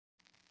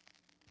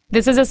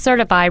This is a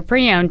certified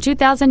pre-owned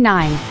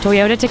 2009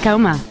 Toyota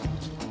Tacoma.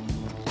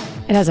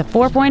 It has a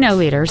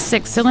 4.0-liter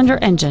six-cylinder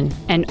engine,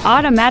 an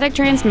automatic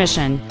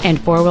transmission,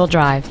 and four-wheel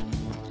drive.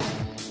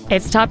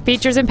 Its top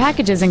features and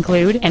packages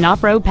include an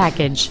off-road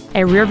package,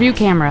 a rear-view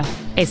camera,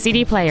 a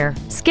CD player,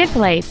 skid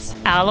plates,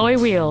 alloy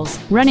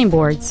wheels, running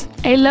boards,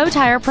 a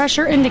low-tire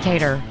pressure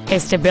indicator,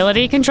 a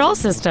stability control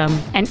system,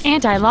 an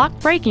anti-lock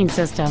braking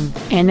system,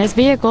 and this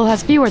vehicle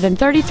has fewer than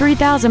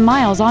 33,000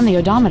 miles on the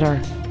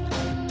odometer.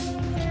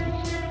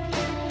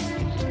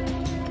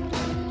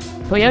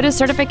 Toyota's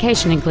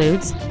certification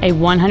includes a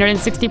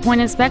 160-point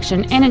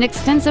inspection and an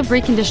extensive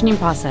reconditioning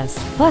process,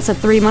 plus a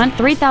 3-month,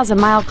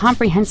 3,000-mile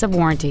comprehensive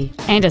warranty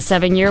and a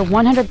 7-year,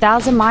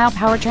 100,000-mile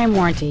powertrain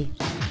warranty.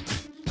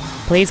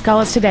 Please call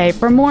us today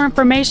for more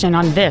information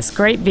on this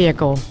great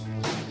vehicle.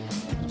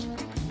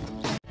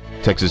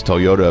 Texas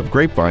Toyota of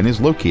Grapevine is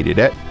located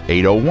at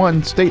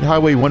 801 State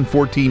Highway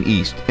 114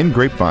 East in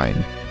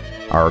Grapevine.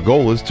 Our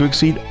goal is to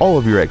exceed all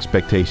of your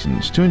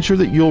expectations to ensure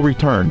that you'll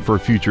return for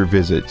future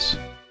visits.